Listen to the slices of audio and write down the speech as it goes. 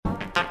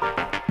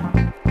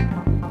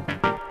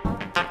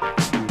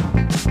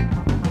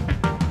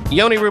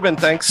Yoni Rubin,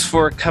 thanks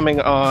for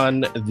coming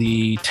on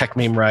the Tech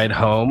Meme Ride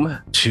Home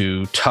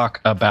to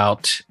talk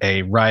about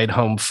a ride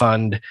home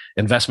fund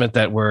investment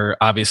that we're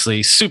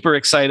obviously super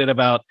excited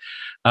about,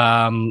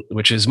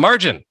 which is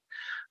Margin.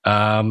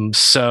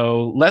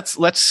 So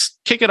let's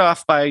kick it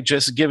off by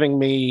just giving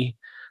me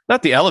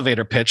not the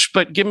elevator pitch,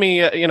 but give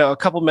me a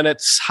couple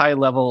minutes high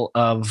level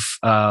of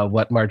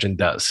what Margin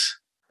does.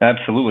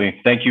 Absolutely.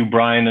 Thank you,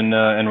 Brian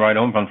and Ride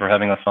Home Fund for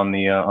having us on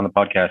the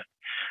podcast.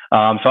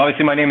 So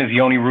obviously, my name is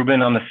Yoni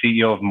Rubin. I'm the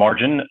CEO of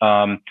Margin.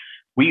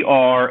 We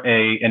are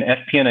an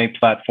FP&A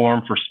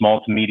platform for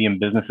small to medium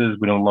businesses.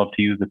 We don't love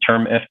to use the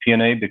term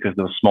FP&A because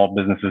those small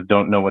businesses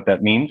don't know what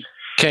that means.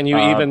 Can you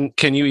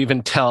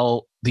even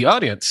tell the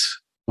audience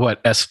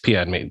what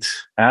SPN means?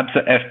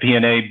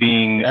 FP&A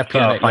being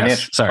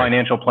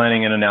financial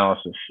planning and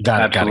analysis.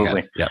 Got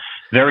Absolutely. it. Yeah.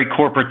 Very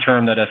corporate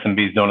term that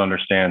SMBs don't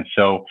understand.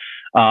 So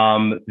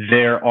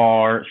there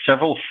are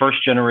several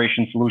first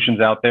generation solutions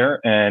out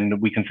there,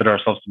 and we consider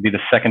ourselves to be the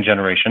second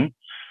generation.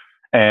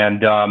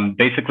 And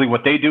basically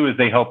what they do is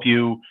they help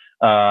you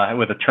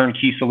with a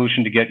turnkey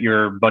solution to get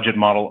your budget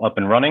model up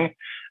and running.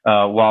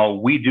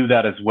 While we do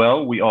that as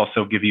well, we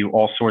also give you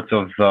all sorts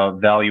of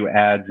value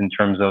adds in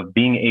terms of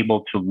being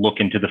able to look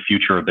into the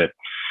future a bit.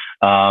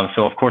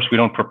 So of course, we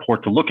don't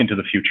purport to look into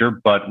the future,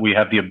 but we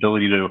have the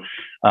ability to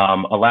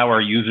allow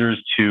our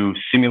users to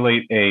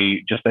simulate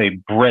a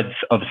breadth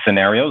of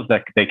scenarios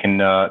that they can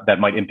that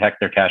might impact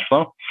their cash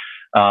flow.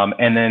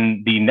 And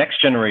then the next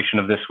generation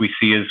of this we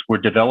see is we're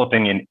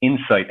developing an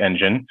insight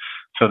engine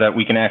so that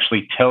we can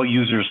actually tell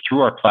users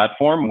through our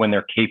platform when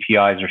their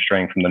KPIs are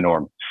straying from the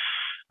norm.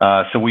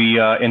 So we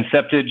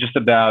incepted just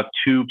about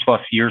 2+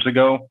 years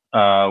ago.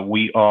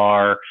 We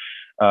are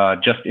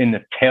just on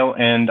the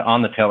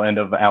tail end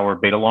of our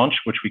beta launch,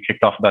 which we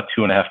kicked off about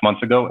 2.5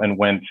 months ago and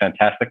went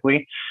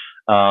fantastically.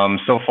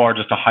 So far,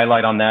 just a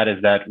highlight on that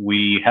is that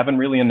we haven't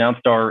really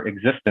announced our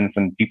existence,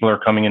 and people are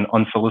coming in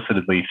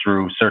unsolicitedly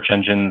through search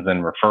engines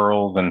and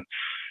referrals and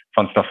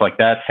fun stuff like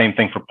that. Same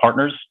thing for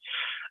partners.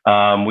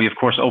 We of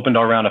course opened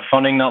our round of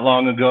funding not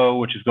long ago,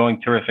 which is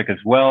going terrific as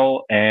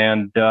well,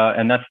 and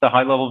that's the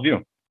high level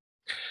view.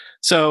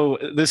 So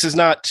this is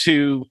not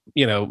to,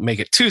 make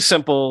it too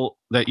simple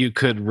that you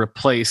could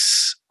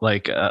replace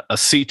like a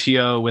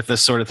CTO with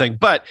this sort of thing.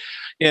 But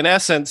in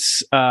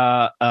essence,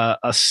 a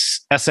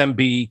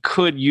SMB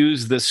could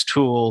use this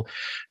tool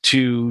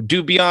to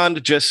do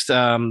beyond just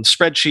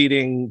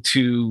spreadsheeting,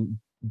 to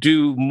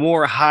do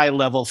more high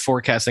level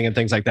forecasting and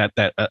things like that,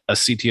 that a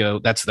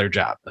CTO, that's their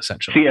job,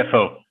 essentially.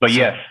 CFO, but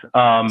yes.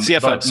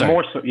 CFO, but sorry.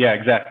 More so, yeah,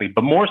 exactly.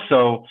 But more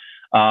so,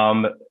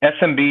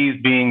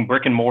 SMBs being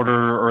brick and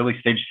mortar, early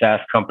stage SaaS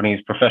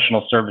companies,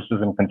 professional services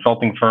and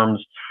consulting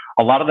firms,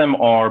 a lot of them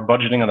are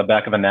budgeting on the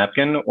back of a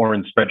napkin or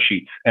in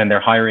spreadsheets, and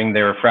they're hiring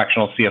their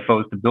fractional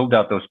CFOs to build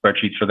out those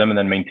spreadsheets for them and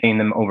then maintain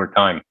them over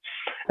time.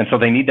 And so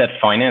they need that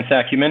finance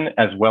acumen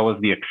as well as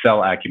the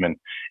Excel acumen,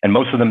 and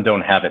most of them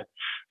don't have it.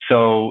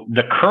 So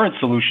the current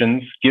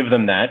solutions give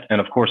them that,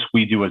 and of course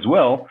we do as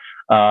well.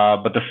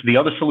 But the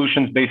other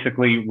solutions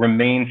basically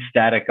remain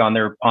static on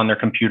their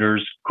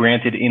computers,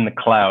 granted in the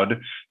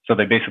cloud. So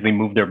they basically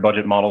move their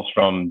budget models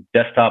from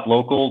desktop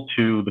local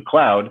to the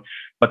cloud,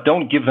 but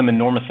don't give them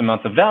enormous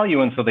amounts of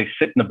value. And so they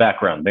sit in the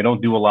background. They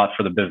don't do a lot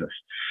for the business.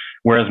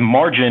 Whereas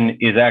Margin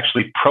is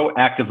actually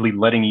proactively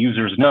letting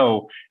users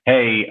know,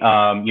 hey,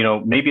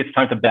 maybe it's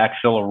time to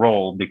backfill a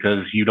role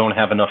because you don't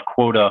have enough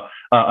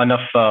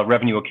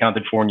revenue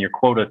accounted for in your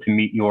quota to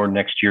meet your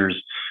next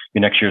year's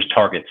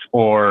targets.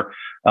 Or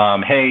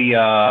taxes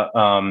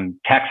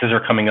are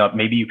coming up.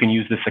 Maybe you can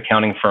use this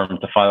accounting firm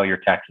to file your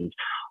taxes.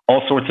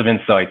 All sorts of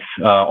insights.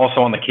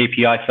 Also on the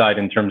KPI side,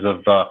 in terms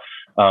of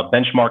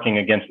benchmarking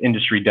against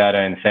industry data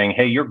and saying,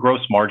 hey, your gross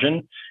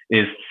margin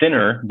is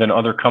thinner than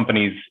other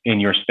companies in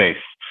your space,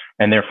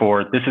 and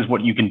therefore this is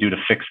what you can do to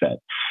fix that.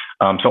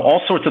 So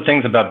all sorts of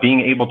things about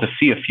being able to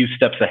see a few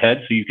steps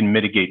ahead so you can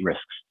mitigate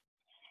risks.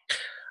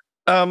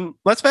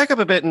 Let's back up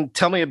a bit and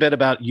tell me a bit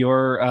about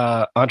your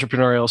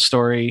entrepreneurial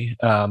story.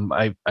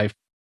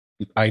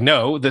 I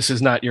know this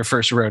is not your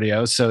first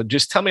rodeo, so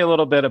just tell me a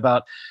little bit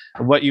about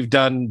what you've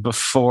done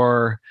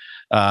before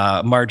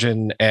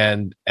Margin,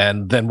 and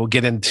then we'll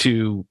get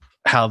into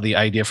how the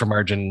idea for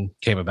Margin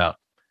came about.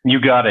 You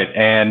got it.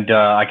 And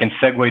I can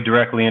segue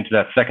directly into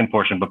that second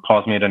portion, but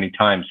pause me at any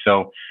time.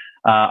 So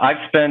I've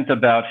spent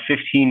about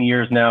 15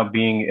 years now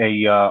being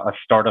a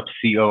startup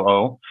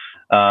COO.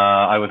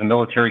 I was a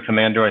military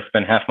commander. I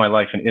spent half my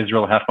life in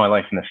Israel, half my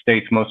life in the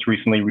States, most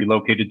recently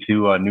relocated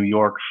to New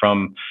York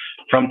from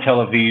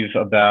Tel Aviv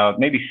about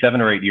maybe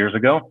 7 or 8 years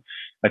ago.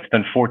 I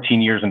spent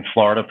 14 years in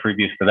Florida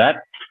previous to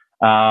that.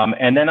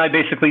 And then I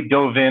basically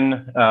dove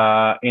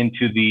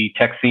into the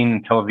tech scene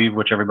in Tel Aviv,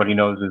 which everybody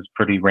knows is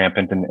pretty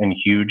rampant and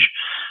huge.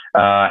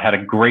 Had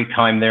a great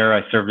time there.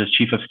 I served as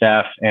chief of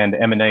staff and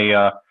M&A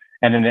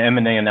and an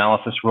M&A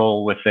analysis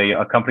role with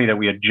a company that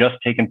we had just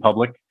taken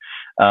public,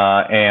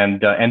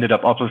 and ended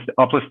up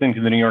uplisting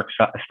to the New York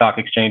Stock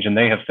Exchange, and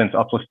they have since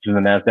uplisted to the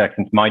NASDAQ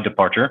since my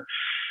departure.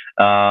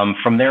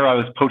 From there, I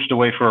was poached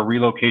away for a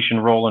relocation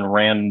role and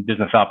ran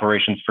business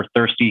operations for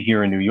Thirsty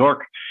here in New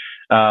York.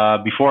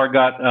 Before I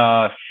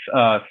got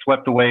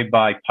swept away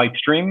by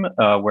Pipestream,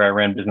 where I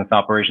ran business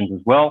operations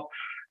as well.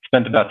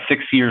 Spent about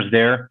 6 years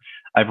there.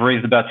 I've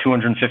raised about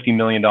 $250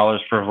 million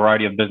for a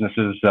variety of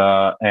businesses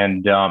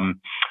and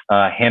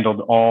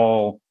handled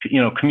all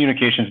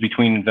communications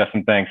between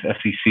investment banks,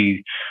 SEC,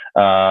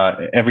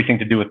 everything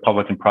to do with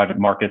public and private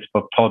markets,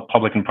 but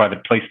public and private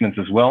placements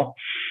as well.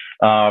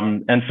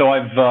 And so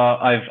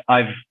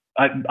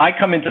I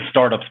come into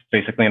startups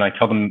basically, and I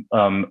tell them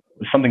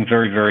something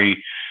very,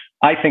 very,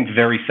 I think,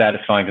 very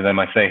satisfying to them.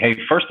 I say, hey,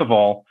 first of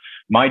all,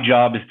 my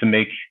job is to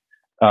make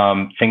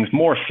things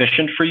more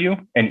efficient for you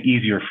and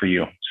easier for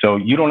you. So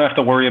you don't have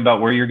to worry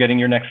about where you're getting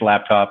your next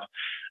laptop,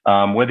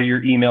 whether your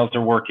emails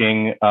are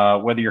working,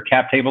 whether your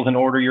cap table's in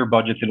order, your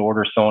budget's in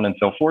order, so on and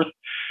so forth.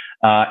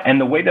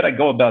 And the way that I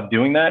go about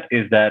doing that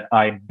is that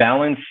I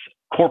balance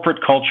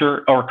corporate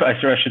culture, or I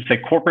should say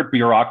corporate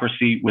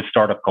bureaucracy, with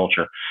startup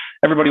culture.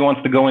 Everybody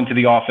wants to go into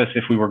the office,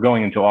 if we were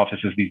going into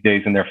offices these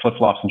days, in their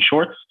flip-flops and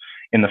shorts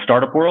in the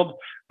startup world,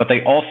 but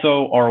they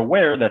also are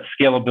aware that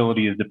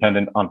scalability is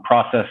dependent on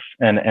process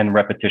and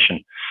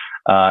repetition.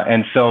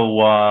 And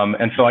so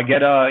I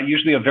get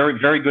usually a very,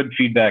 very good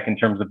feedback in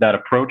terms of that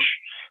approach.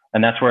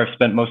 And that's where I've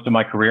spent most of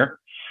my career.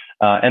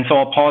 And so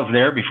I'll pause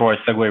there before I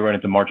segue right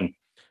into margin.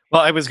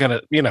 Well, I'm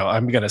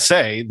going to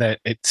say that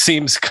it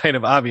seems kind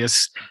of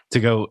obvious to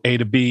go A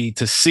to B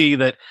to C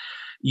that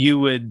you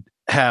would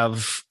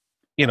have,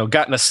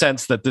 gotten a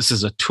sense that this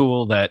is a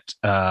tool that,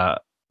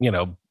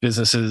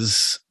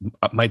 businesses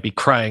might be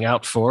crying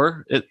out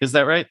for. Is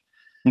that right?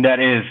 That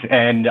is.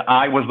 And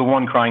I was the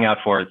one crying out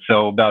for it.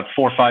 So about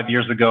 4 or 5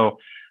 years ago,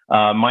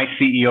 my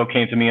CEO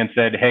came to me and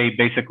said, hey,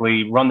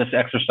 basically run this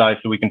exercise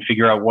so we can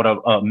figure out what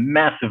a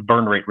massive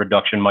burn rate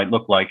reduction might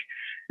look like.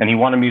 And he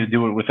wanted me to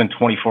do it within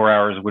 24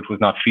 hours, which was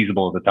not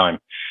feasible at the time.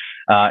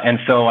 And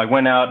so I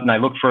went out and I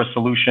looked for a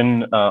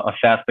solution, a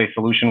SaaS-based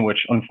solution,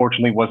 which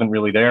unfortunately wasn't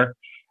really there.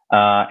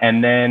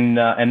 And then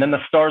the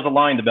stars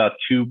aligned about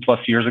 2+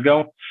 years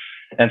ago.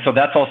 And so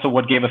that's also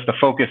what gave us the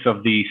focus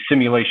of the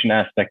simulation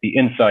aspect, the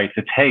insights.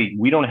 It's, hey,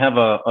 we don't have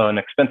an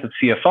expensive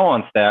CFO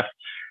on staff.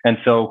 And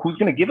so who's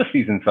going to give us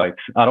these insights?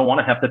 I don't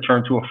want to have to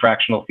turn to a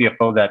fractional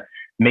CFO that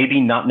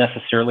maybe not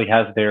necessarily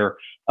has their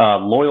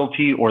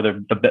loyalty or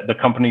the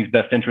company's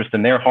best interest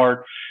in their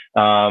heart.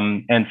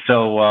 And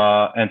so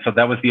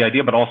that was the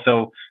idea, but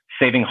also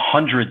saving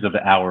hundreds of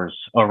hours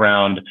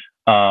around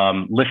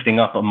lifting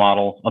up a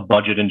model, a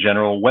budget in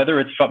general, whether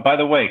it's, by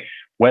the way,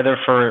 whether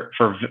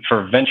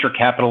for venture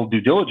capital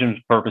due diligence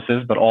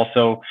purposes, but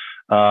also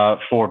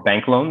for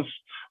bank loans,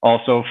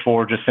 also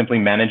for just simply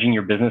managing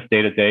your business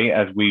day to day,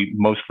 as we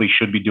mostly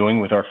should be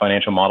doing with our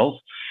financial models.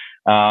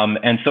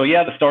 And so,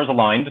 yeah, the stars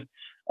aligned.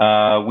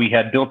 We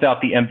had built out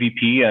the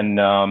MVP, and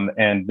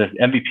the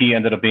MVP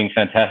ended up being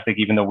fantastic,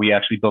 even though we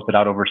actually built it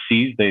out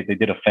overseas. They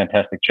did a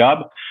fantastic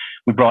job.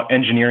 We brought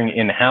engineering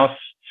in-house.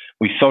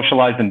 We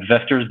socialized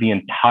investors the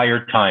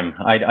entire time.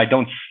 I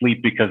don't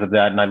sleep because of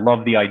that, and I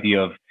love the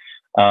idea of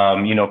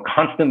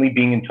constantly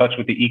being in touch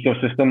with the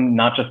ecosystem,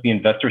 not just the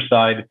investor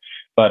side,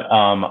 but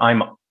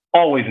I'm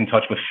always in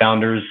touch with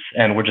founders,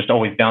 and we're just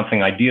always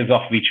bouncing ideas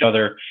off of each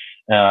other.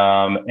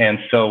 And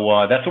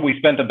so that's what we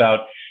spent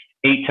about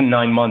 8 to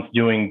 9 months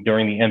doing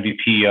during the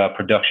MVP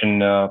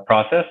production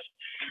process.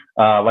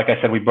 Like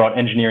I said, we brought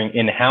engineering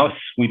in-house.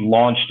 We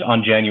launched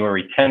on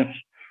January 10th.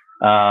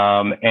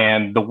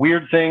 And the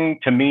weird thing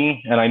to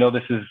me, and I know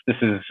this is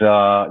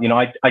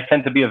I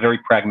tend to be a very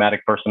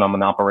pragmatic person. I'm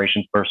an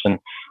operations person.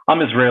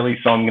 I'm Israeli,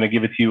 so I'm going to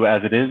give it to you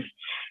as it is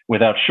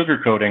without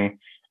sugarcoating.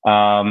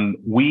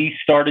 We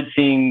started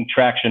seeing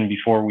traction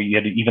before we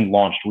had even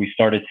launched. We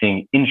started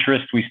seeing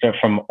interest. We start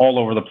from all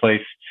over the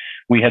place.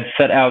 We had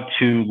set out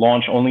to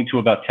launch only to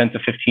about 10 to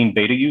 15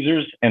 beta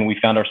users, and we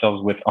found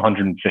ourselves with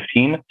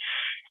 115.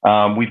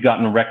 We've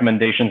gotten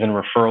recommendations and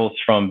referrals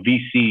from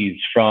VCs,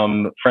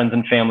 from friends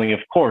and family, of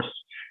course,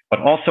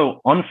 but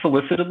also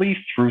unsolicitedly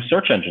through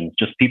search engines,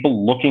 just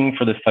people looking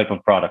for this type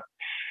of product.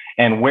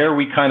 And where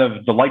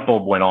the light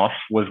bulb went off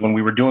was when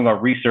we were doing our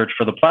research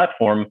for the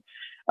platform.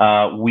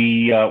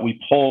 We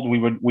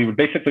would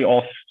basically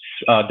all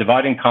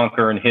divide and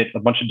conquer and hit a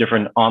bunch of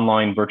different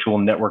online virtual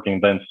networking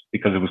events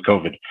because it was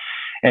COVID.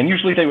 And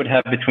usually they would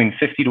have between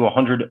 50 to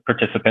 100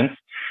 participants.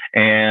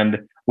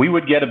 And we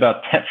would get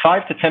about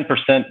 5 to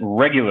 10%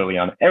 regularly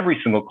on every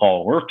single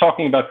call. We're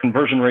talking about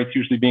conversion rates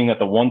usually being at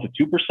the 1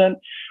 to 2%.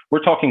 We're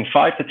talking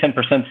 5 to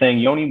 10% saying,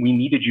 Yoni, we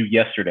needed you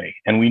yesterday,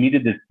 and we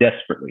needed this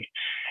desperately.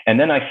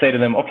 And then I say to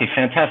them, okay,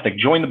 fantastic,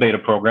 join the beta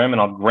program,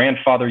 and I'll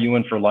grandfather you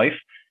in for life.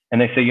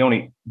 And they say,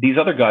 Yoni, these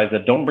other guys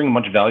that don't bring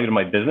much value to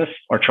my business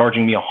are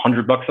charging me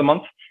 $100 a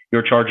month.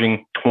 You're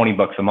charging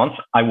 $20 a month.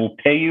 I will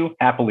pay you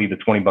happily the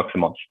 $20 a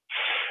month.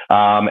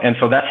 And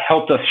so that's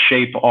helped us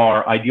shape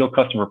our ideal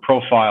customer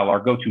profile, our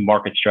go-to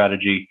market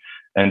strategy,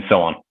 and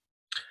so on.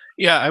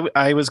 Yeah,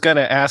 I was going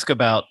to ask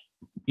about,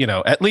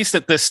 at least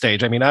at this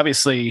stage, I mean,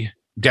 obviously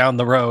down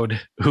the road,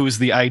 who's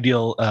the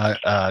ideal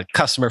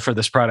customer for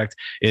this product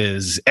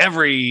is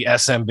every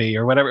SMB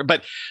or whatever.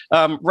 But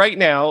right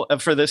now,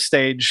 for this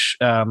stage,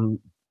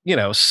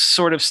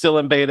 sort of still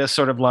in beta,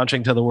 sort of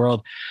launching to the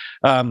world.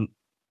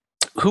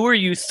 Who are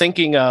you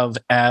thinking of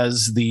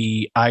as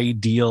the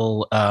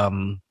ideal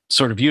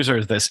sort of user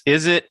of this?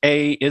 Is it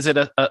a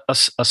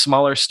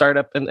smaller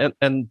startup?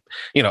 And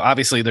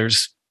obviously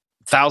there's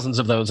thousands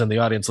of those in the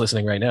audience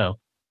listening right now.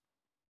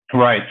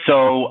 Right.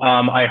 So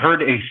I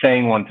heard a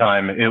saying one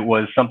time. It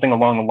was something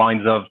along the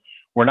lines of,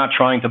 "We're not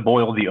trying to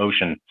boil the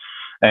ocean."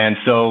 And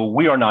so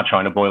we are not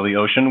trying to boil the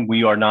ocean.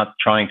 We are not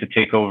trying to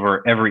take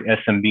over every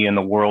SMB in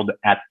the world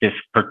at this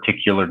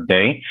particular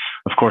day.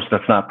 Of course,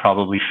 that's not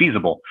probably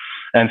feasible.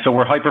 And so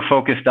we're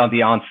hyper-focused on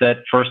the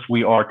onset. First,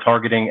 we are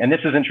targeting, and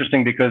this is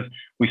interesting because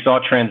we saw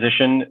a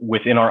transition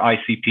within our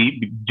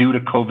ICP due to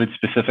COVID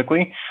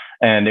specifically,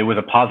 and it was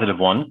a positive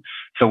one.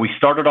 So we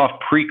started off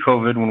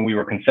pre-COVID when we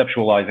were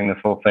conceptualizing this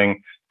whole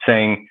thing,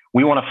 saying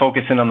we want to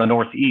focus in on the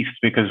Northeast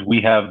because we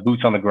have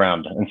boots on the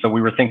ground. And so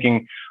we were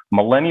thinking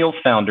millennial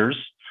founders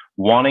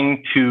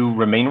wanting to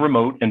remain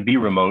remote and be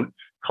remote,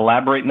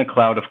 collaborate in the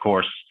cloud, of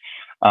course,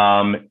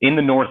 in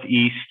the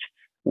Northeast,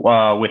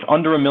 with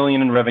under $1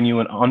 million in revenue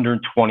and under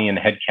 20 in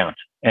headcount.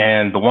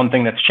 And the one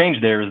thing that's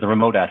changed there is the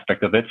remote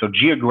aspect of it. So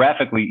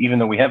geographically, even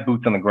though we have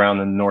boots on the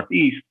ground in the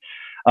Northeast,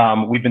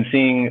 we've been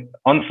seeing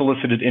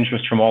unsolicited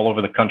interest from all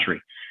over the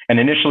country. And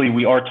initially,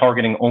 we are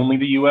targeting only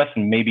the US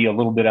and maybe a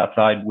little bit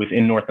outside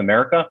within North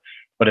America.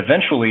 But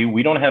eventually,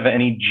 we don't have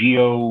any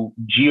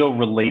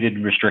geo-related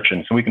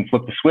restrictions. So we can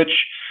flip the switch,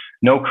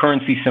 no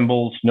currency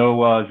symbols,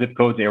 no zip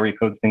codes, area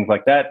codes, things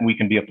like that. And we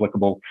can be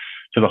applicable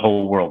to the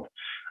whole world.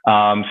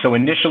 So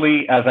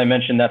initially, as I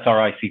mentioned, that's our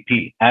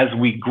ICP. As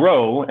we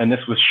grow, and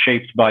this was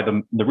shaped by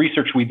the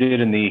research we did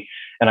and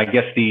I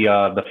guess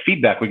the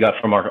feedback we got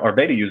from our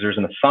beta users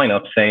and the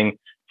signups saying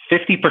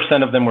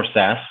 50% of them were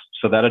SaaS.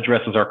 So that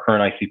addresses our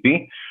current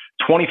ICP,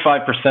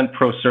 25%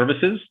 pro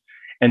services,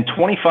 and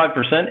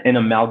 25% an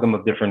amalgam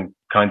of different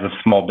kinds of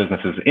small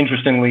businesses.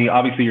 Interestingly,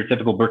 obviously your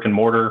typical brick and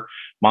mortar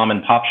mom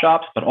and pop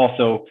shops, but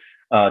also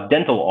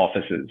dental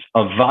offices,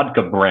 a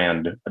vodka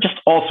brand, just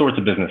all sorts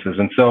of businesses.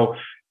 And so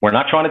we're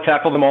not trying to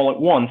tackle them all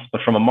at once,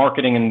 but from a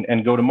marketing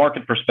and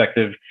go-to-market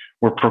perspective,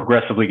 we're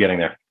progressively getting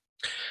there.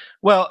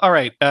 Well, all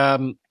right.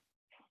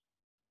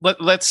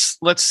 Let's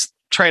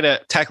try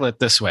to tackle it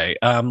this way.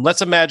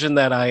 Let's imagine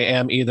that I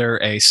am either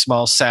a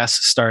small SaaS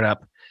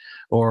startup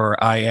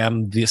or I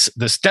am this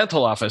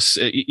dental office.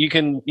 You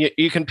can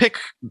pick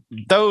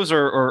those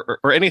or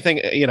anything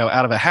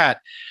out of a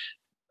hat.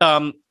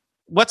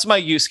 What's my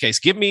use case?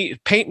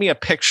 Paint me a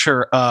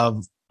picture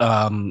of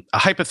a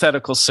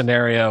hypothetical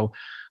scenario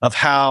of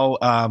how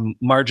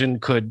margin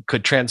could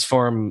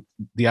transform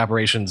the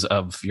operations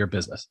of your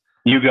business.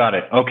 You got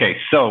it. Okay.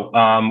 So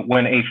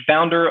when a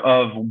founder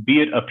of,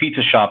 be it a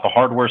pizza shop, a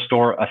hardware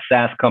store, a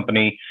SaaS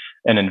company,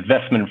 an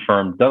investment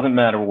firm, doesn't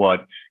matter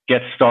what,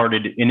 gets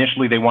started,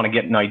 initially they want to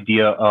get an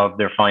idea of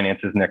their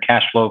finances and their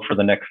cash flow for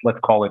the next, let's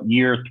call it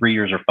year, 3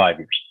 years, or 5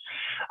 years.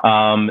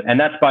 And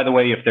that's, by the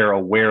way, if they're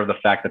aware of the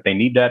fact that they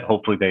need that.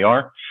 Hopefully they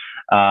are.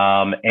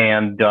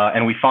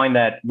 And we find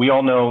that we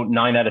all know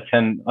 9 out of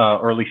 10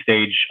 early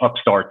stage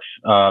upstarts,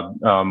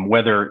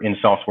 whether in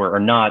software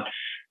or not,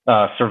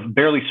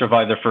 barely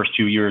survive their first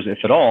 2 years, if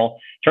at all.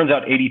 Turns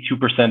out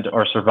 82%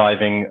 are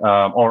surviving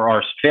or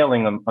are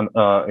failing,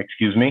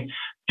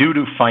 due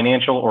to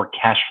financial or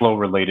cash flow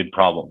related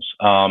problems.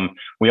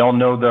 We all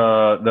know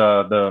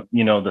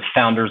the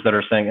founders that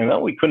are saying,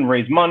 "Well, we couldn't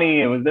raise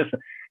money. It was this."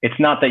 It's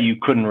not that you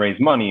couldn't raise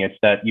money. It's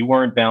that you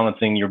weren't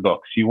balancing your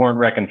books. You weren't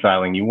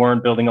reconciling. You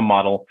weren't building a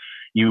model.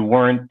 You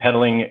weren't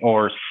peddling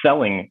or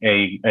selling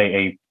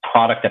a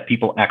product that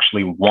people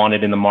actually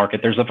wanted in the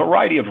market. There's a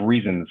variety of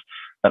reasons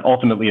that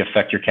ultimately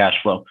affect your cash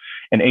flow.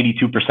 And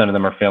 82% of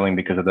them are failing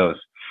because of those.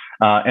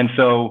 And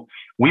so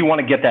we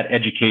want to get that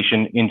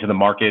education into the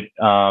market.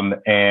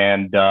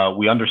 And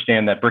we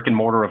understand that brick and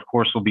mortar, of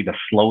course, will be the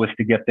slowest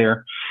to get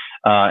there.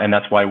 And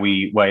that's why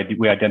we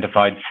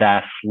identified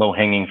SaaS,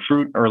 low-hanging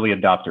fruit, early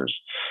adopters.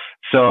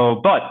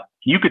 So, but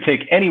you could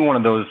take any one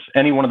of those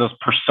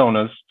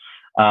personas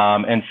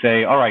and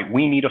say, all right,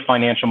 we need a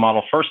financial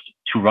model first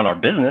to run our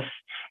business,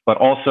 but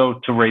also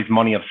to raise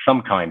money of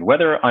some kind.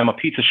 Whether I'm a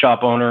pizza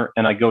shop owner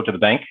and I go to the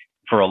bank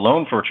for a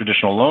loan, for a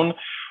traditional loan,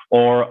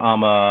 or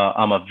I'm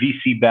a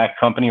VC-backed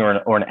company or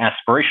an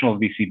aspirational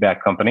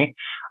VC-backed company,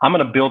 I'm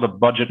going to build a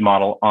budget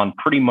model on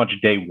pretty much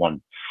day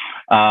one.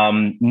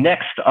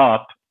 Next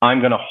up, I'm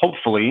going to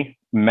hopefully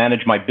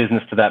manage my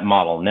business to that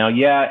model. Now,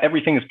 yeah,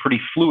 everything is pretty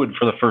fluid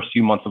for the first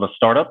few months of a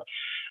startup.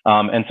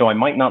 And so I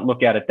might not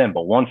look at it then,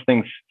 but once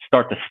things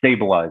start to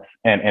stabilize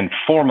and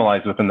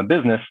formalize within the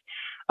business,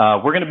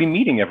 we're going to be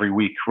meeting every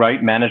week,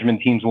 right?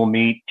 Management teams will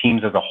meet,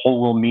 teams as a whole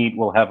will meet.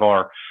 We'll have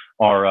our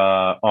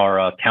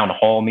town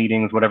hall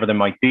meetings, whatever they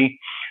might be.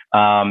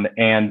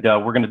 And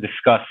we're going to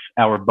discuss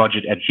our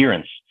budget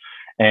adherence.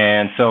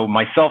 And so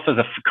myself as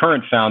a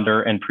current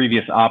founder and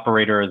previous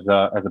operator as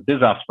a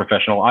BizOps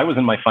professional, I was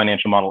in my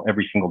financial model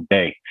every single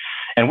day.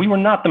 And we were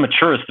not the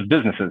maturest of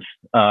businesses.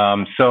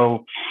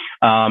 So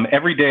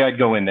every day I'd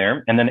go in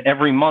there, and then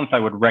every month I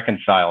would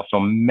reconcile. So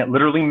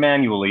literally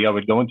manually, I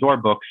would go into our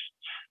books,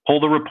 pull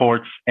the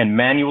reports, and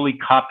manually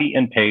copy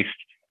and paste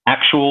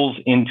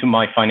actuals into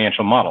my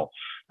financial model.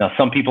 Now,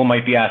 some people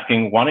might be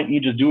asking, why don't you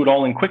just do it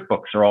all in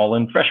QuickBooks or all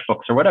in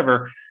FreshBooks or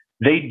whatever?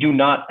 They do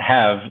not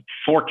have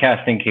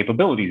forecasting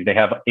capabilities. They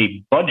have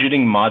a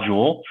budgeting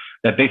module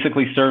that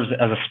basically serves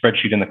as a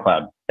spreadsheet in the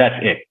cloud. That's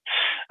it.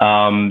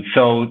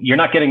 So you're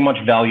not getting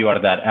much value out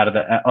of that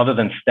other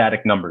than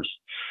static numbers.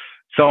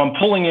 So I'm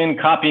pulling in,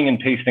 copying and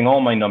pasting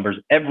all my numbers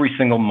every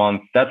single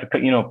month. That's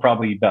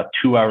probably about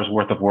 2 hours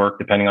worth of work,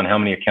 depending on how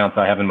many accounts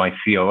I have in my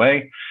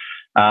COA.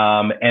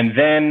 And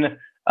then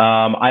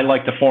I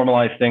like to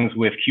formalize things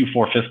with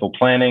Q4 fiscal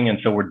planning. And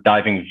so we're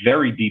diving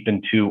very deep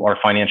into our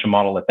financial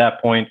model at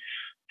that point.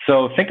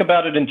 So think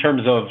about it in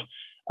terms of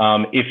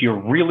if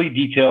you're really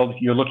detailed,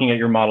 you're looking at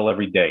your model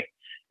every day.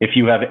 If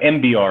you have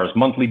MBRs,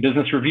 monthly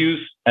business reviews,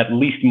 at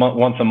least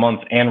once a month,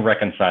 and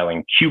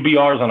reconciling,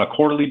 QBRs on a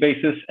quarterly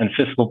basis, and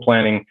fiscal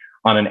planning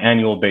on an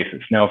annual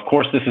basis. Now, of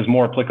course, this is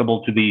more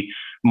applicable to the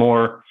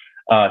more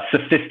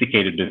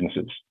sophisticated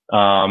businesses.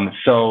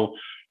 So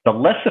the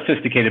less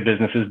sophisticated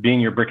businesses,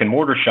 being your brick and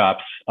mortar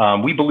shops,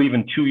 we believe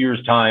in 2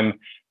 years' time,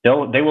 they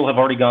will have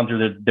already gone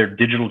through their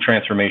digital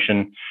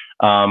transformation.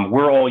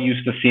 We're all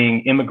used to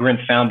seeing immigrant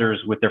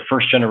founders with their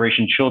first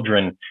generation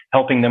children,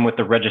 helping them with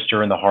the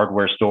register in the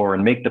hardware store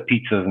and make the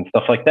pizzas and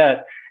stuff like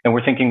that. And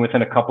we're thinking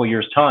within a couple of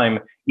years' time,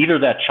 either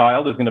that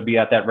child is going to be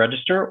at that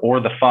register, or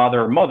the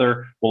father or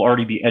mother will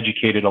already be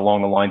educated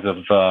along the lines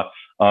of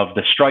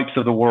the Stripes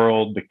of the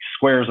world, the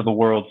Squares of the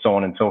world, so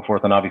on and so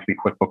forth, and obviously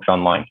QuickBooks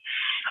Online.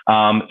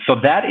 So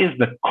that is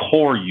the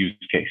core use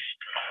case.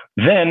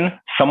 Then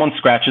someone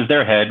scratches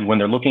their head when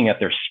they're looking at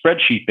their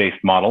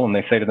spreadsheet-based model, and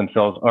they say to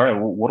themselves, all right,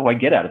 well, what do I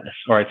get out of this?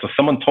 All right, so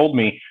someone told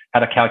me how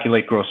to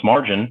calculate gross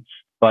margin,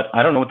 but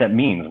I don't know what that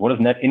means. What is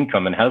net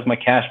income, and how does my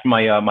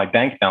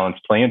bank balance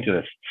play into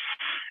this?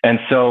 And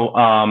so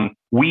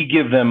we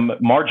give them,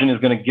 margin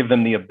is going to give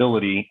them the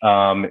ability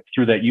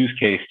through that use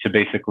case to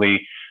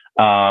basically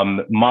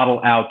model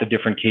out the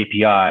different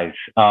KPIs.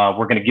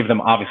 We're going to give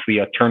them obviously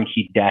a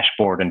turnkey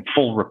dashboard and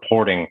full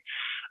reporting.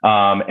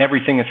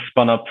 Everything is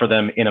spun up for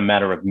them in a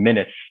matter of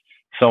minutes,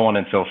 so on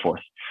and so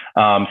forth.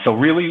 So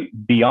really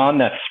beyond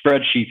that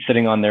spreadsheet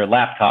sitting on their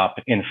laptop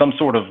in some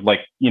sort of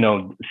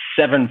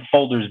 7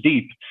 folders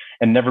deep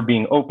and never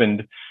being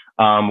opened,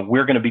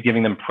 we're going to be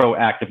giving them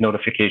proactive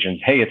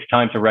notifications. Hey, it's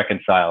time to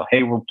reconcile.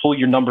 Hey, we'll pull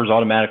your numbers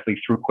automatically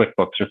through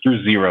QuickBooks or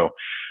through Xero.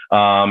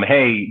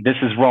 Hey, this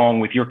is wrong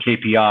with your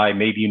KPI.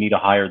 Maybe you need to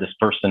hire this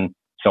person,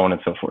 so on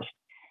and so forth.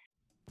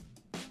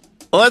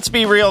 Let's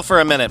be real for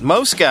a minute.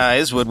 Most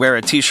guys would wear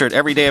a t-shirt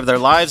every day of their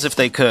lives if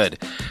they could.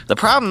 The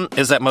problem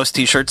is that most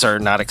t-shirts are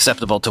not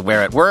acceptable to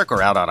wear at work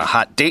or out on a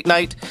hot date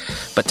night.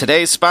 But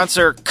today's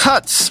sponsor,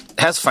 Cuts,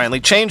 has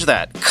finally changed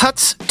that.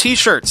 Cuts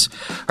t-shirts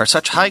are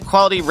such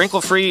high-quality,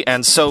 wrinkle-free,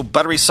 and so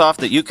buttery soft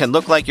that you can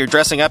look like you're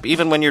dressing up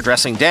even when you're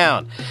dressing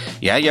down.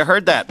 Yeah, you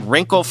heard that.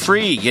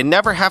 Wrinkle-free. You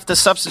never have to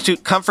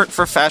substitute comfort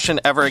for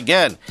fashion ever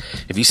again.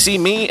 If you see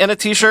me in a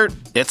t-shirt,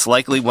 it's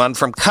likely one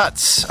from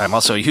Cuts. I'm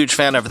also a huge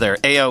fan of their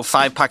AO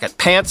 5-pocket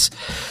pants.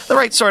 The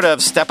right sort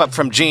of step up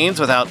from jeans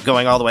without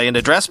going all the way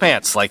into dress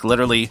pants, like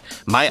literally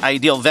my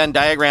ideal Venn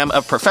diagram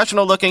of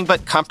professional looking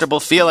but comfortable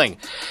feeling.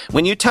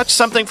 When you touch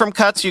something from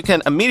Cuts, you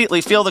can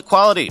immediately feel the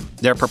quality.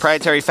 Their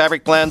proprietary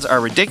fabric blends are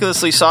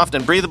ridiculously soft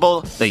and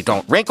breathable, they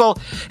don't wrinkle,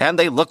 and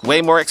they look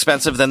way more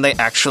expensive than they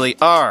actually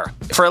are.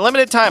 For a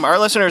limited time, our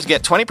listeners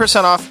get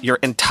 20% off your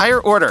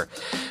entire order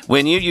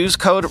when you use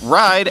code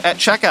RIDE at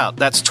checkout.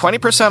 That's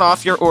 20%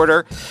 off your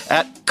order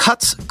at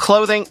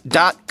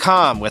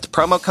cutsclothing.com with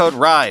promo code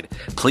RIDE.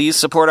 Please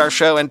support our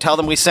show and tell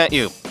them we sent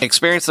you.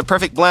 Experience the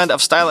perfect blend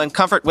of style and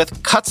comfort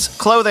with Cuts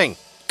Clothing.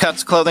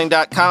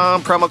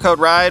 Cutsclothing.com, promo code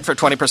RIDE for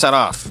 20%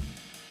 off.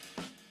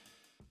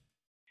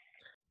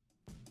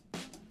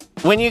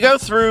 When you go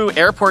through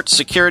airport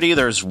security,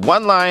 there's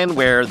one line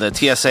where the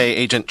TSA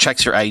agent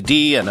checks your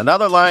ID and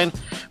another line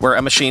where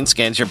a machine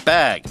scans your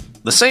bag.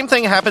 The same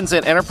thing happens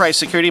in enterprise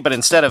security, but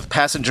instead of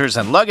passengers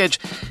and luggage,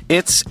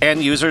 it's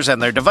end users and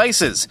their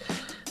devices.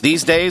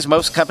 These days,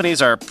 most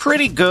companies are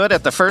pretty good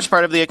at the first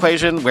part of the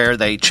equation where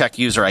they check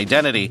user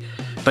identity,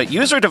 but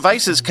user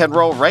devices can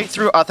roll right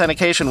through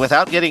authentication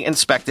without getting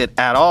inspected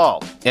at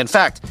all. In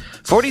fact,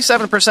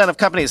 47% of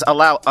companies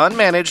allow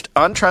unmanaged,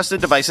 untrusted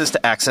devices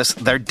to access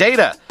their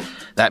data.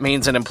 That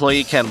means an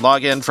employee can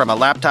log in from a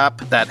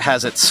laptop that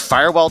has its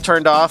firewall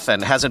turned off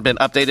and hasn't been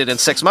updated in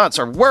 6 months,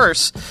 or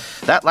worse,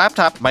 that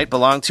laptop might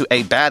belong to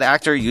a bad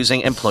actor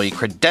using employee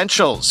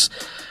credentials.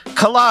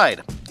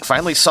 Kolide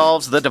finally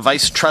solves the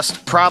device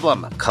trust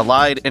problem.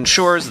 Kolide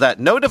ensures that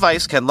no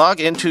device can log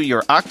into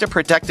your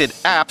Okta-protected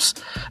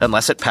apps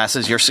unless it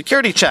passes your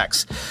security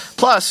checks.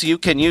 Plus, you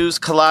can use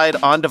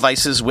Kolide on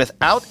devices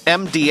without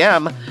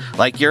MDM,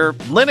 like your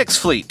Linux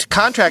fleet,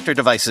 contractor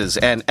devices,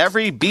 and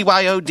every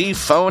BYOD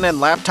phone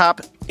and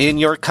laptop in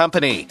your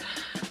company.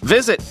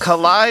 Visit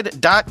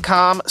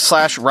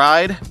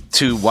Kolide.com/ride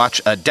to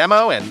watch a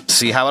demo and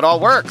see how it all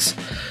works.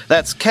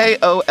 That's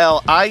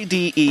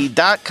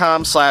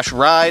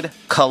KOLIDE.com/ride,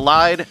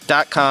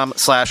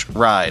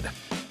 collide.com/ride.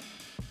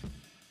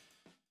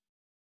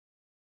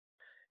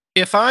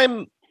 If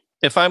I'm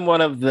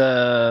one of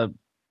the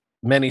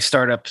many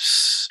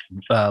startups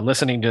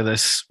listening to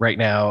this right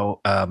now,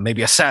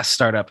 maybe a SaaS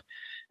startup,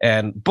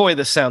 and boy,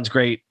 this sounds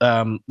great.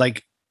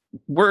 Like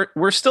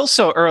we're still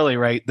so early,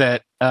 right?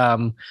 That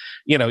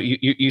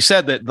you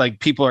said that like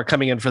people are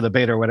coming in for the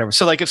beta or whatever.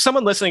 So like if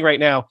someone listening right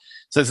now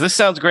says this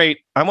sounds great,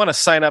 I want to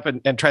sign up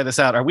and try this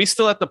out. Are we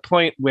still at the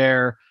point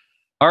where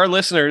our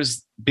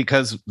listeners,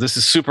 because this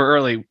is super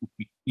early,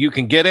 you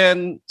can get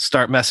in,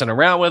 start messing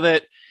around with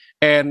it,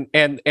 and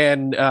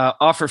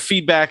offer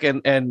feedback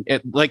and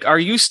like, are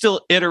you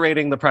still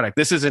iterating the product?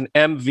 This is an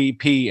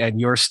MVP, and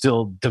you're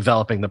still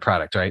developing the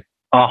product, right?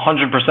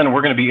 100%.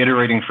 We're going to be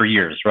iterating for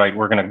years, right?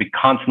 We're going to be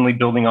constantly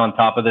building on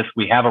top of this.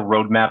 We have a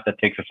roadmap that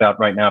takes us out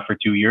right now for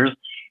 2 years.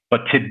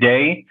 But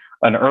today,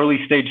 an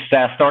early stage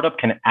SaaS startup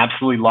can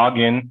absolutely log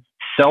in,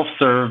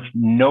 self-serve,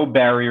 no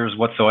barriers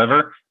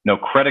whatsoever, no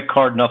credit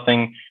card,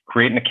 nothing,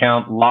 create an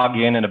account, log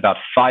in about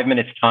 5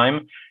 minutes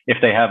time. If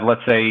they have,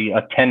 let's say,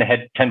 a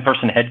 10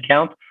 person head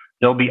count,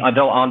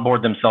 they'll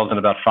onboard themselves in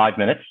about 5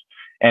 minutes.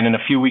 And in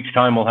a few weeks'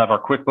 time, we'll have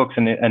our QuickBooks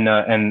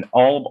and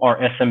all of our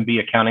SMB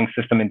accounting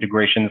system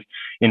integrations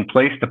in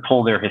place to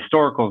pull their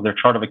historicals, their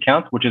chart of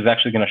accounts, which is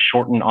actually going to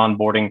shorten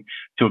onboarding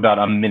to about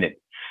a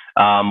minute.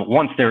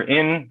 Once they're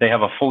in, they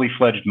have a fully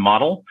fledged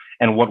model.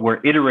 And what we're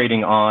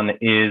iterating on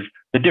is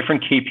the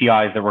different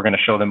KPIs that we're going to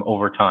show them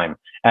over time.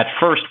 At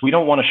first, we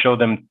don't want to show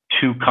them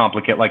too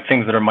complicated, like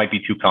things that might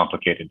be too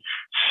complicated,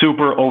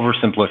 super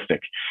oversimplistic.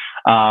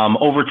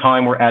 Over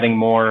time, we're adding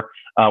more.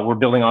 We're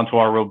building onto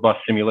our robust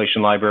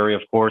simulation library,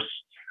 of course.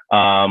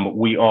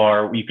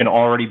 You can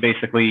already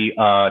basically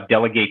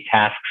delegate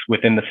tasks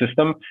within the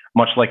system,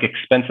 much like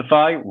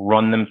Expensify,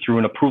 run them through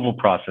an approval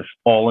process,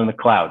 all in the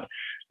cloud.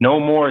 No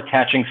more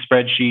attaching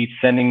spreadsheets,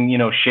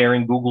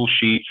 sharing Google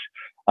Sheets,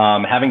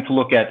 having to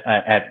look at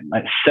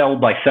cell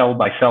by cell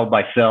by cell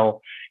by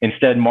cell.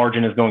 Instead,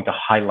 Margin is going to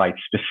highlight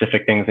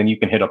specific things, and you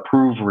can hit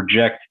approve,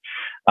 reject,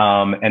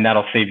 and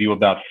that'll save you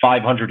about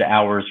 500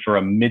 hours for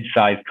a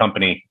mid-sized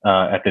company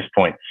at this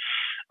point.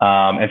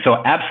 And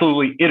so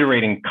absolutely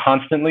iterating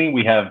constantly.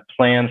 We have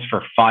plans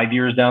for 5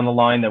 years down the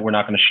line that we're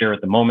not going to share at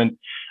the moment.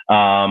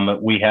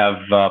 We have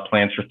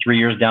plans for 3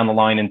 years down the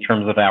line in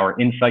terms of our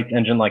insights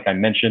engine, like I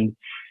mentioned.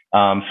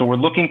 So we're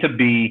looking to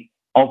be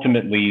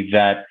ultimately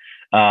that,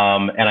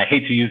 and I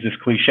hate to use this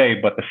cliche,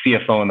 but the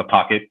CFO in the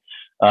pocket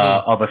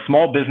of a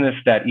small business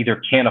that either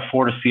can't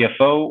afford a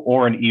CFO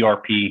or an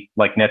ERP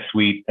like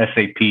NetSuite,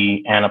 SAP,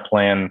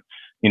 Anaplan.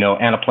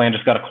 Anaplan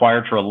just got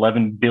acquired for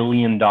 $11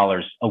 billion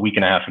a week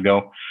and a half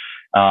ago.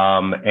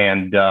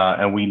 And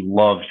we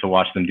love to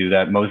watch them do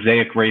that.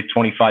 Mosaic raised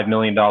 $25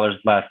 million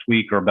last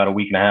week or about a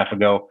week and a half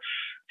ago.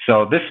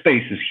 So this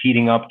space is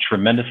heating up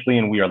tremendously,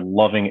 and we are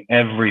loving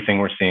everything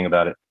we're seeing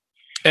about it.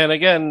 And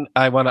again,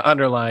 I want to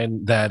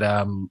underline that,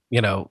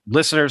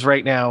 listeners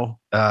right now,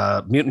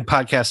 Mutant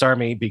Podcast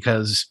Army,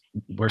 because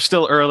we're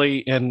still early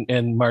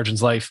in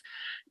Margin's life,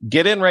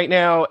 get in right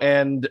now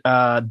and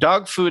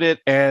dog food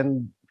it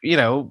and,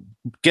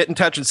 get in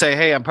touch and say,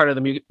 hey, I'm part of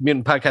the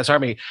Mutant Podcast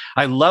Army.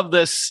 I love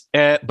this,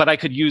 but I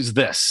could use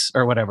this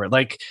or whatever.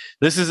 Like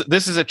this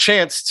is a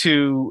chance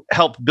to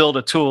help build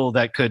a tool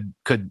that could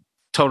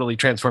totally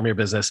transform your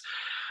business.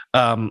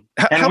 And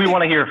we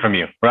want to hear from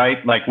you, right?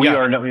 Like we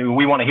want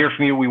to hear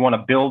from you. We want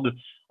to build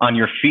on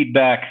your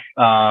feedback.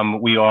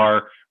 We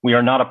are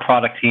not a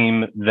product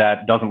team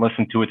that doesn't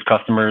listen to its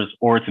customers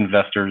or its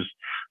investors.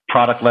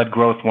 Product-led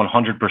growth,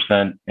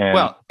 100%.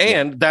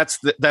 And that's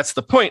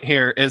the point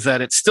here, is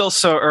that it's still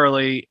so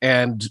early,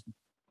 and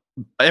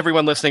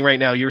everyone listening right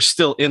now, you're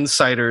still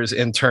insiders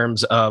in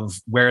terms of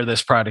where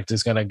this product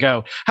is going to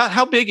go.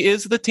 How big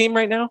is the team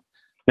right now?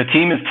 The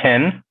team is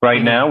 10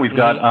 right now. We've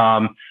got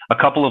a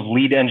couple of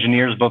lead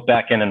engineers, both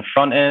back end and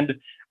front end.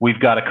 We've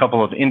got a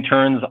couple of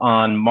interns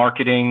on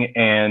marketing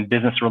and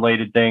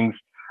business-related things.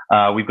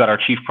 We've got our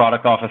chief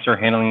product officer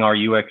handling our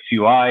UX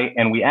UI,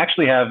 and we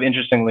actually have,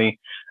 interestingly,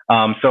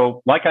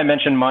 so like I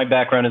mentioned, my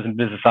background is in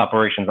business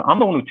operations. I'm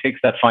the one who takes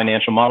that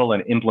financial model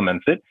and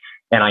implements it.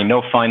 And I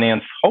know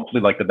finance,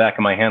 hopefully like the back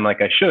of my hand,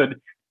 like I should.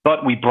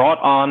 But we brought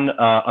on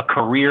a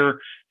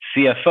career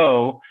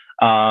CFO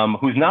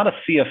who's not a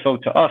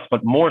CFO to us,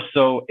 but more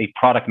so a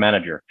product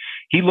manager.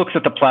 He looks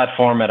at the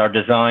platform, at our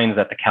designs,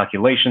 at the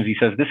calculations. He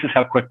says, this is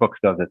how QuickBooks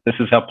does it. This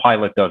is how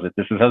Pilot does it.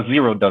 This is how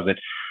Xero does it.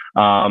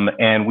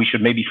 And we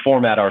should maybe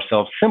format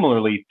ourselves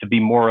similarly to be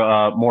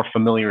more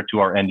familiar to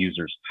our end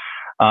users.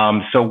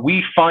 So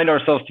we find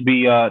ourselves to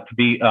be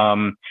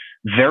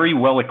very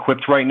well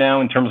equipped right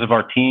now in terms of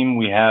our team.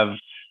 We have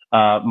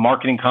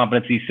marketing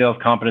competencies, sales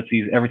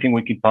competencies, everything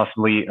we could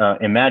possibly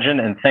imagine.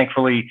 And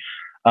thankfully,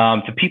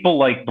 to people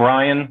like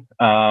Brian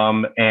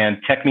and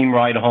Techmeme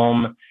Ride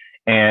Home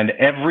and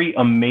every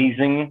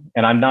amazing,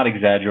 and I'm not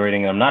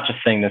exaggerating, I'm not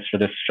just saying this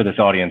for this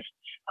audience,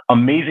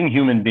 amazing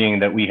human being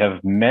that we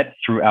have met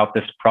throughout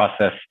this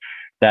process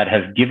that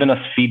has given us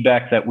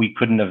feedback that we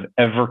couldn't have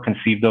ever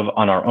conceived of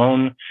on our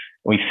own.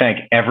 We thank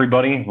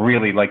everybody.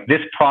 Really, like,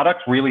 this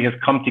product really has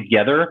come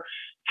together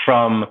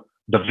from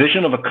the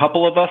vision of a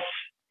couple of us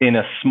in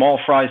a small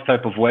fries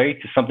type of way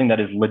to something that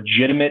is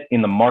legitimate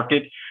in the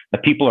market,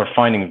 that people are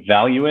finding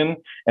value in,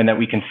 and that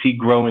we can see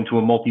grow into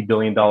a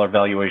multi-billion-dollar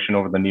valuation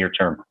over the near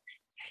term.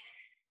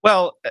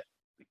 Well,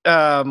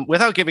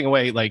 without giving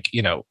away, like,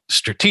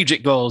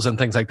 strategic goals and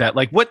things like that,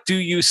 like, what do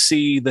you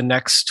see the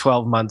next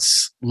 12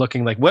 months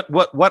looking like?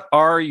 What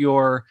are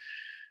your,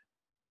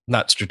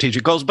 not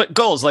strategic goals, but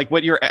goals, like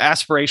what your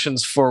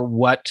aspirations for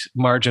what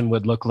margin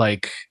would look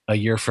like a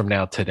year from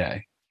now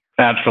today?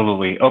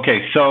 Absolutely.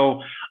 Okay,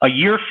 so a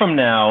year from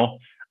now,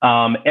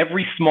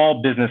 every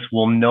small business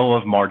will know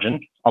of margin.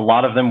 A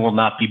lot of them will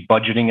not be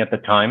budgeting at the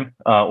time,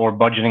 or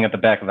budgeting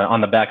at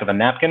on the back of a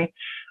napkin.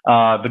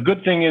 The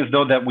good thing is,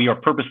 though, that we are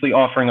purposely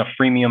offering a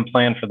freemium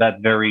plan for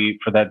that very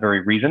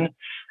reason,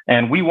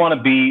 and we want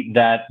to be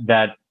that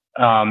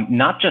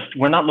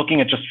we're not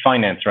looking at just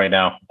finance right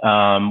now.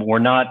 We're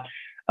not.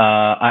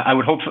 I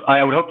would hope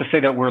to say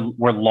that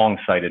we're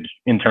long-sighted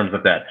in terms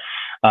of that.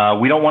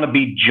 We don't want to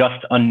be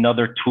just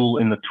another tool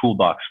in the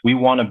toolbox. We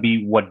want to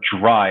be what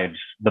drives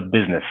the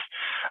business.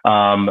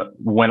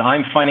 When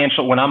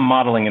I'm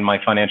modeling in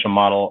my financial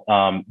model,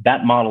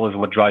 that model is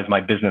what drives my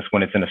business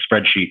when it's in a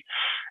spreadsheet.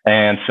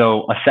 And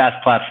so a SaaS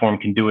platform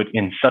can do it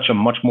in such a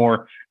much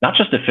more, not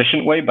just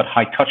efficient way, but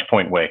high touch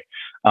point way.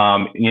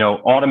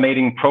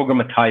 Automating,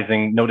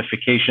 programmatizing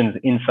notifications,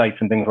 insights,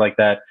 and things like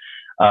that,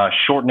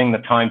 shortening the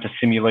time to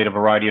simulate a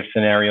variety of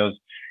scenarios.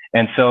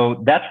 And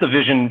so that's the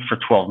vision for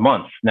 12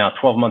 months. Now,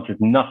 12 months is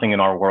nothing in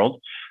our world.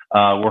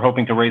 We're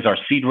hoping to raise our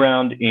seed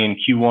round in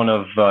Q1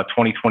 of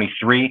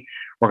 2023.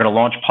 We're going to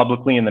launch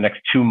publicly in the next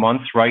 2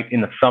 months, right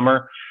in the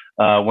summer,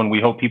 when we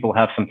hope people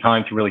have some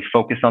time to really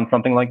focus on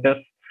something like this.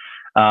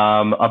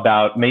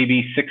 About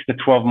maybe 6 to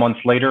 12 months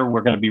later,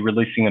 we're going to be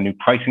releasing a new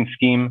pricing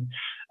scheme.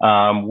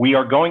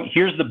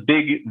 Here's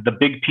the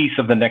big piece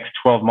of the next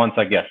 12 months,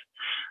 I guess.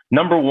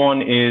 Number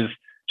one is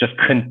just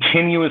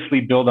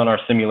continuously build on our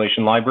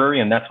simulation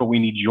library, and that's what we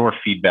need your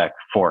feedback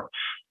for.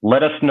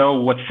 Let us know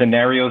what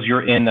scenarios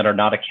you're in that are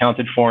not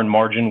accounted for in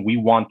margin. We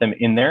want them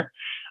in there.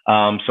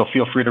 So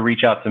feel free to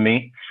reach out to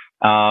me.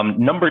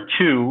 Number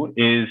two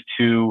is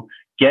to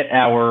get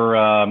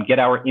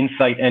our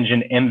Insight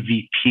Engine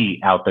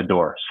MVP out the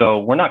door. So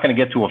we're not going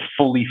to get to a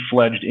fully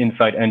fledged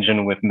Insight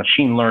Engine with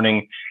machine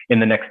learning in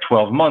the next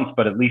 12 months,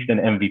 but at least an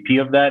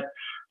MVP of that.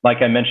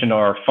 Like I mentioned,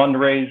 our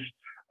fundraise.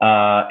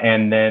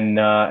 And then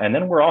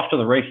we're off to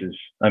the races.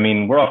 I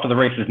mean, we're off to the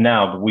races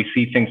now, but we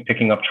see things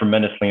picking up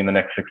tremendously in the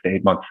next 6 to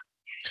 8 months.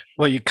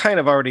 Well, you kind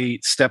of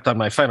already stepped on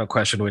my final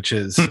question, which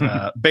is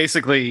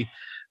basically,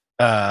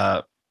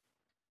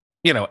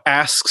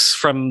 asks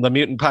from the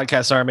Mutant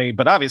Podcast Army,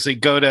 but obviously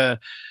go to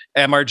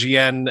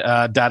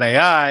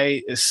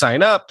mrgn.ai,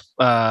 sign up.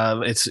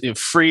 It's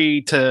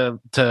free to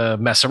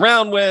mess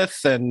around with.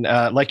 And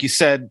like you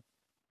said,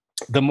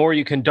 the more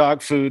you can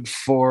dog food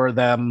for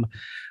them,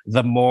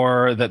 the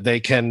more that they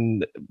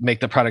can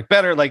make the product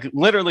better. Like,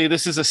 literally,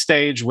 this is a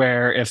stage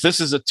where if this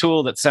is a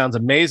tool that sounds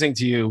amazing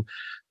to you,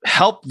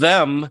 help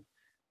them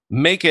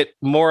make it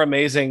more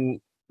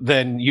amazing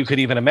than you could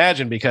even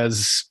imagine,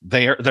 because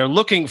they're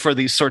looking for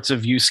these sorts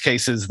of use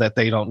cases that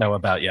they don't know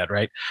about yet,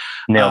 right?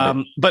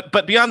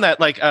 But beyond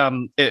that, like,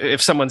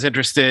 if someone's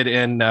interested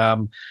in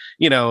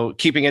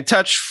keeping in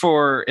touch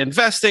for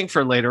investing,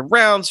 for later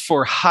rounds,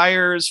 for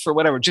hires, for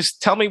whatever,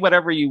 just tell me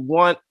whatever you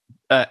want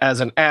as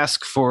an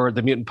ask for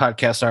the Mutant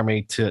Podcast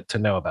Army to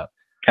know about.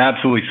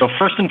 Absolutely. So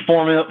first and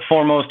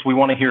foremost, we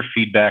want to hear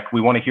feedback. We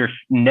want to hear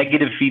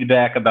negative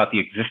feedback about the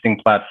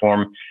existing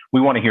platform. We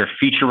want to hear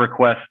feature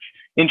requests.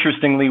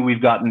 Interestingly,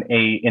 we've gotten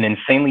an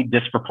insanely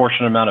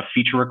disproportionate amount of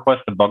feature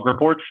requests to bug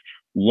reports.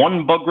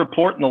 1 bug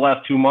report in the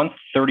last 2 months,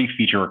 30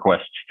 feature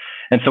requests.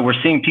 And so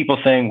we're seeing people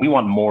saying, we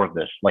want more of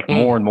this, like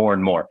more and more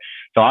and more.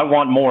 So I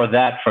want more of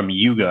that from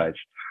you guys.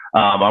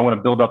 I want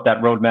to build up that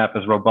roadmap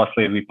as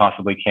robustly as we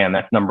possibly can.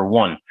 That's number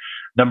one.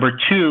 Number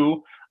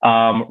two,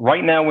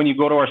 right now, when you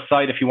go to our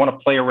site, if you want to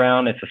play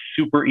around, it's a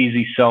super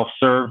easy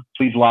self-serve.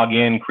 Please log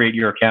in, create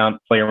your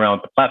account, play around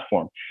with the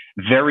platform.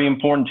 Very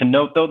important to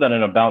note, though, that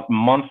in about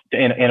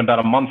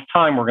a month's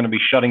time, we're going to be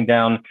shutting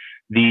down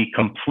the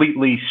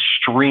completely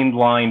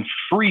streamlined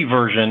free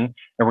version,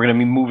 and we're going to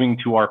be moving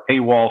to our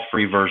paywall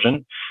free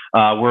version,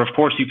 where, of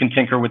course, you can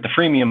tinker with the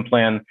freemium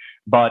plan.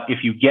 But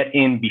if you get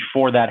in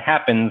before that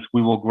happens,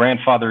 we will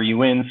grandfather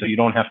you in, so you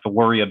don't have to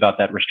worry about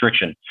that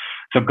restriction.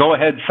 So go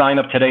ahead, sign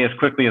up today as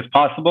quickly as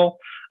possible.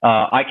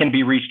 I can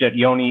be reached at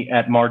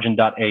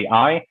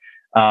yoni@margin.ai.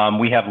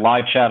 We have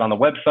live chat on the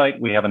website.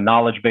 We have a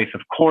knowledge base,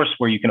 of course,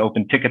 where you can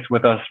open tickets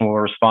with us, and we'll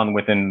respond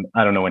within,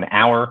 an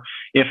hour,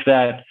 if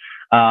that.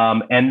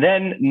 And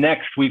then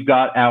next, we've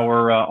got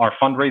our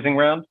fundraising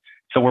round.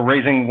 So we're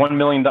raising $1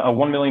 million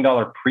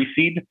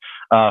pre-seed.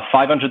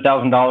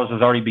 $500,000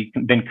 has already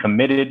been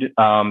committed.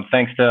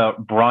 Thanks to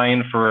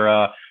Brian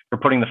for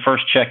putting the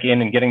first check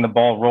in and getting the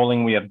ball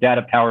rolling. We have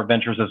Data Power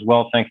Ventures as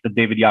well, thanks to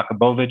David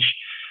Yakubovich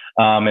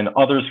and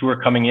others who are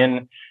coming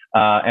in.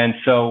 And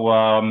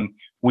so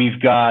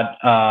we've got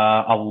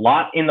a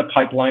lot in the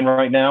pipeline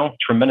right now,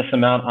 tremendous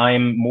amount.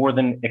 I'm more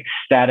than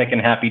ecstatic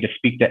and happy to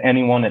speak to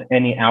anyone at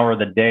any hour of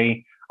the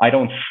day. I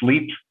don't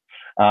sleep.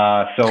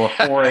 So a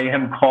 4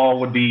 a.m. call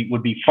would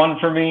be fun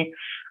for me.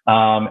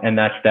 And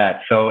that's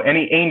that. So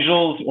any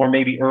angels or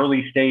maybe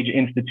early stage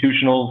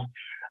institutionals,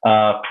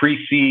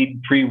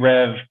 pre-seed,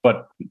 pre-rev,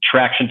 but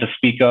traction to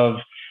speak of,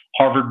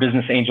 Harvard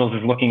Business Angels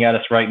is looking at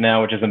us right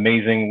now, which is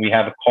amazing. We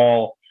have a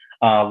call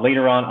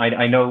later on.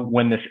 I know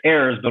when this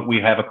airs, but we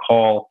have a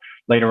call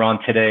later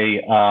on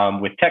today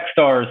with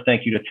Techstars.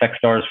 Thank you to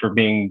Techstars for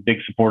being big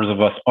supporters of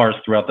ours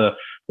throughout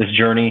this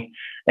journey,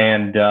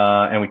 and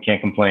we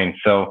can't complain.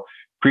 So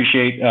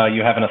appreciate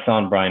you having us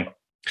on, Brian.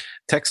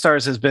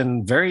 Techstars has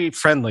been very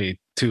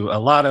friendly to a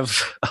lot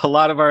of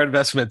our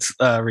investments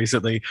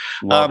recently.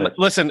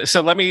 Listen,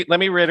 so let me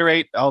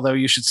reiterate, although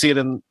you should see it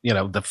in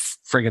the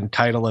friggin'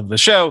 title of the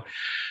show.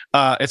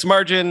 It's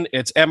Margin.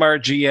 It's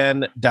MRGN.ai.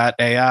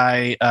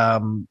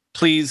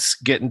 Please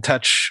get in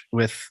touch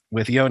with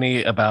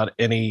Yoni about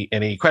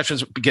any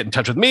questions. Get in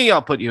touch with me.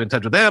 I'll put you in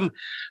touch with them.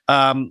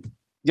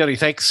 Yoni,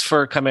 thanks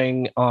for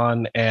coming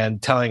on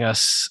and telling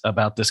us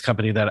about this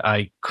company that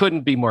I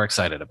couldn't be more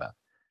excited about.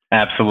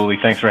 Absolutely.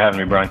 Thanks for having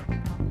me, Brian.